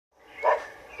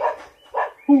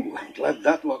Ooh, I'm glad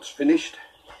that lot's finished.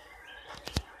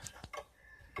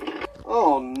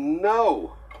 Oh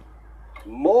no!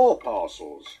 More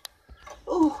parcels.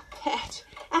 Oh, Pet,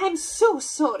 I'm so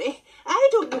sorry. I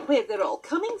don't know where they're all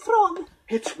coming from.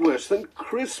 It's worse than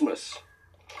Christmas.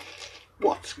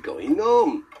 What's going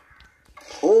on?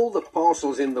 All the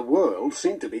parcels in the world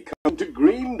seem to be coming to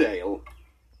Greendale.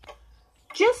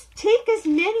 Just take as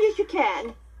many as you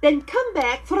can, then come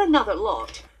back for another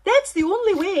lot. That's the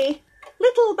only way.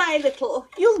 Little by little,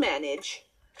 you'll manage.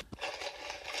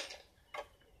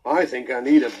 I think I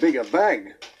need a bigger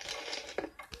bag.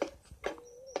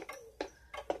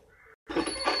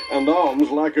 And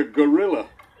arms like a gorilla.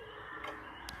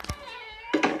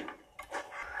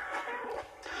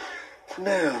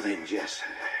 Now then, Jess,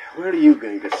 where are you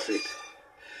going to sit?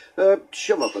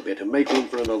 Shove up a bit and make room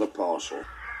for another parcel.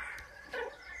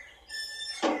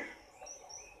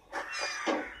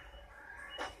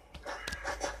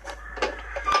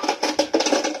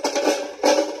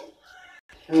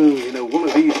 Oh, you know, one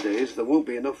of these days there won't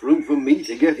be enough room for me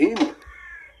to get in.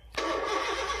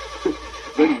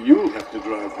 Then you'll have to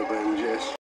drive the van, Jess.